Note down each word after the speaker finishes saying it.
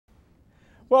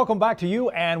Welcome back to you,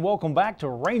 and welcome back to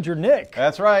Ranger Nick.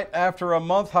 That's right. After a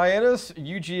month hiatus,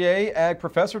 UGA Ag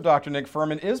Professor Dr. Nick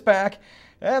FURHMAN is back,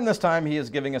 and this time he is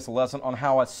giving us a lesson on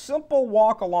how a simple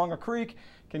walk along a creek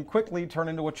can quickly turn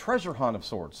into a treasure hunt of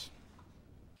sorts.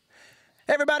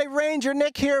 Hey everybody, Ranger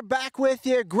Nick here, back with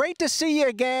you. Great to see you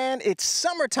again. It's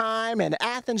summertime in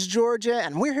Athens, Georgia,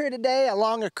 and we're here today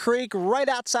along a creek right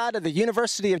outside of the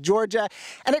University of Georgia.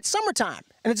 And it's summertime,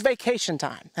 and it's vacation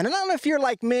time. And I don't know if you're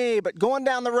like me, but going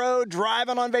down the road,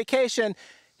 driving on vacation,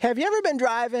 have you ever been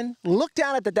driving, look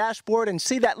down at the dashboard and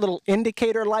see that little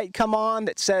indicator light come on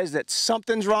that says that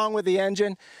something's wrong with the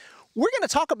engine? We're going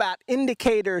to talk about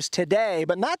indicators today,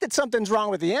 but not that something's wrong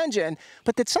with the engine,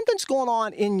 but that something's going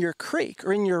on in your creek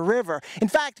or in your river. In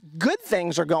fact, good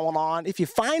things are going on if you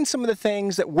find some of the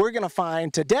things that we're going to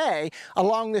find today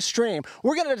along this stream.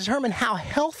 We're going to determine how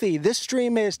healthy this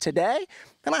stream is today,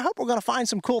 and I hope we're going to find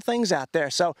some cool things out there.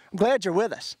 So I'm glad you're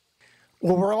with us.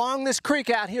 Well, we're along this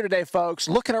creek out here today, folks,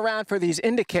 looking around for these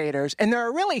indicators, and there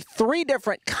are really three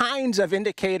different kinds of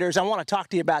indicators I want to talk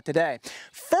to you about today.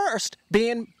 First,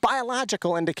 being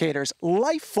biological indicators,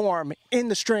 life form in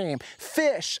the stream,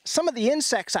 fish, some of the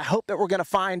insects I hope that we're going to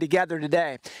find together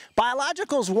today.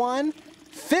 Biological is one,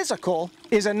 physical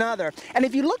is another. And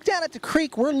if you look down at the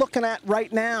creek we're looking at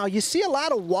right now, you see a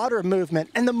lot of water movement,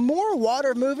 and the more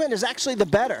water movement is actually the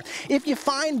better. If you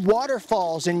find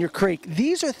waterfalls in your creek,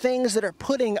 these are things that are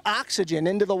putting oxygen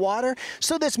into the water,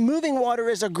 so this moving water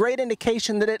is a great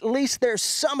indication that at least there's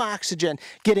some oxygen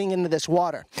getting into this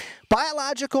water.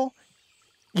 Biological,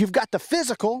 you've got the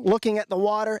physical, looking at the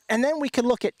water, and then we can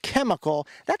look at chemical.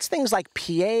 That's things like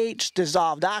pH,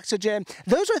 dissolved oxygen.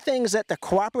 Those are things that the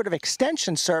Cooperative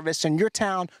Extension Service in your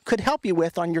town could help you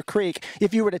with on your creek.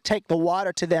 If you were to take the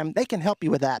water to them, they can help you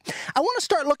with that. I want to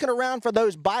start looking around for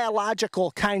those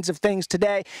biological kinds of things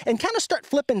today and kind of start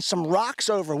flipping some rocks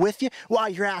over with you while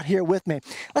you're out here with me.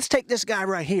 Let's take this guy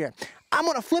right here. I'm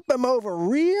going to flip him over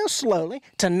real slowly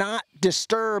to not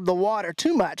disturb the water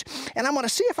too much. And I'm going to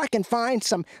see if I can find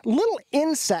some little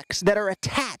insects that are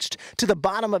attached to the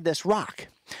bottom of this rock.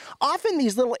 Often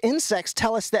these little insects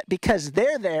tell us that because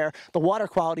they're there, the water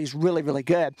quality is really, really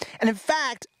good. And in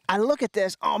fact, I look at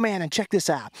this, oh man, and check this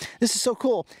out. This is so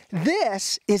cool.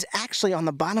 This is actually on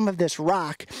the bottom of this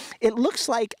rock. It looks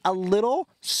like a little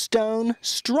stone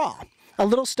straw. A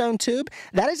little stone tube.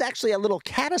 That is actually a little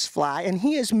caddisfly, and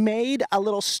he has made a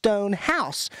little stone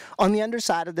house on the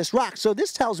underside of this rock. So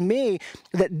this tells me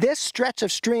that this stretch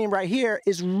of stream right here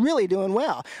is really doing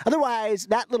well. Otherwise,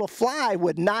 that little fly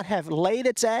would not have laid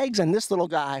its eggs, and this little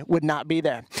guy would not be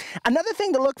there. Another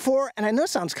thing to look for, and I know it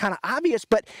sounds kind of obvious,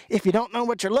 but if you don't know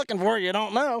what you're looking for, you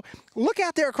don't know. Look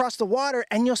out there across the water,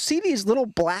 and you'll see these little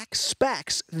black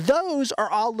specks. Those are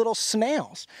all little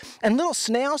snails. And little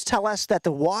snails tell us that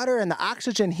the water and the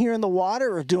oxygen here in the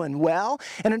water are doing well.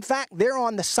 And in fact, they're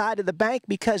on the side of the bank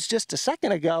because just a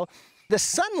second ago, the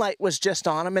sunlight was just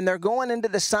on them, and they're going into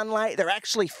the sunlight. They're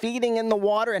actually feeding in the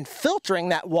water and filtering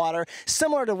that water,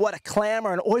 similar to what a clam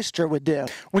or an oyster would do.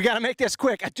 We got to make this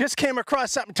quick. I just came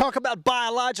across something. Talk about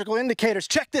biological indicators.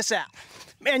 Check this out.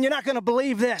 Man, you're not going to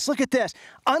believe this. Look at this.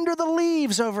 Under the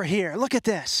leaves over here, look at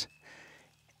this.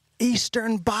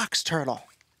 Eastern box turtle.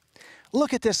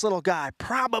 Look at this little guy,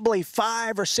 probably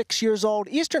 5 or 6 years old.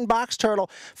 Eastern box turtle.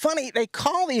 Funny, they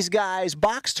call these guys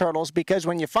box turtles because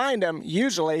when you find them,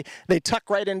 usually they tuck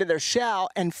right into their shell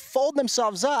and fold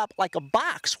themselves up like a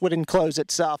box would enclose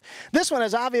itself. This one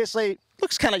is obviously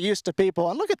looks kind of used to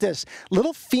people. And look at this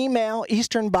little female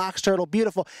eastern box turtle,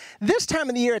 beautiful. This time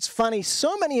of the year, it's funny,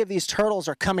 so many of these turtles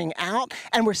are coming out,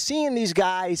 and we're seeing these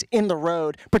guys in the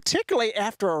road, particularly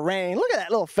after a rain. Look at that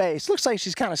little face. Looks like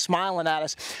she's kind of smiling at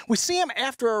us. We see them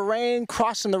after a rain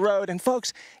crossing the road. And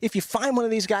folks, if you find one of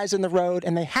these guys in the road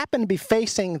and they happen to be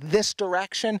facing this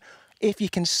direction, if you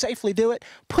can safely do it,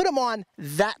 put them on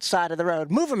that side of the road.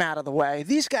 Move them out of the way.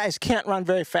 These guys can't run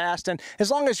very fast, and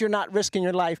as long as you're not risking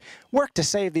your life, work to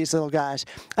save these little guys.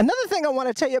 Another thing I want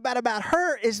to tell you about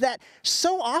her is that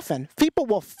so often people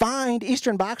will find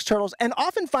eastern box turtles and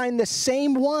often find the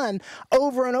same one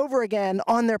over and over again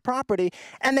on their property.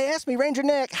 And they ask me, Ranger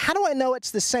Nick, how do I know it's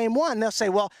the same one? They'll say,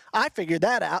 well, I figured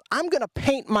that out. I'm going to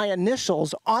paint my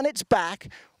initials on its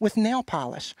back with nail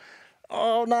polish.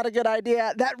 Oh, not a good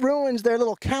idea. That ruins their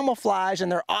little camouflage,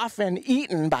 and they're often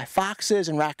eaten by foxes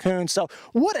and raccoons. So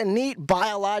what a neat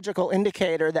biological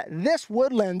indicator that this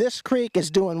woodland, this creek is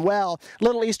doing well.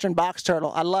 Little eastern box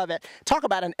turtle, I love it. Talk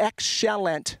about an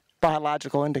excellent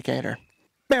biological indicator.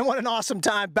 Man, what an awesome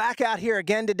time. Back out here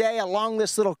again today along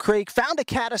this little creek. Found a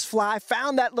caddisfly,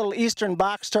 found that little eastern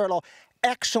box turtle.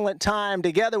 excellent time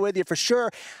together with you for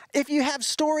sure. If you have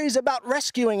stories about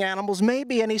rescuing animals,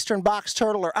 maybe an eastern box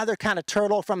turtle or other kind of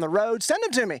turtle from the road, send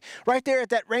them to me right there at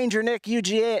that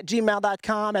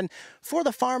rangernickuga@gmail.com. And for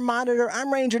the Farm Monitor,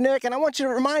 I'm Ranger Nick, and I want you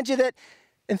to remind you that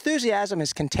enthusiasm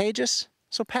is contagious,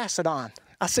 so pass it on.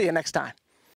 I'll see you next time.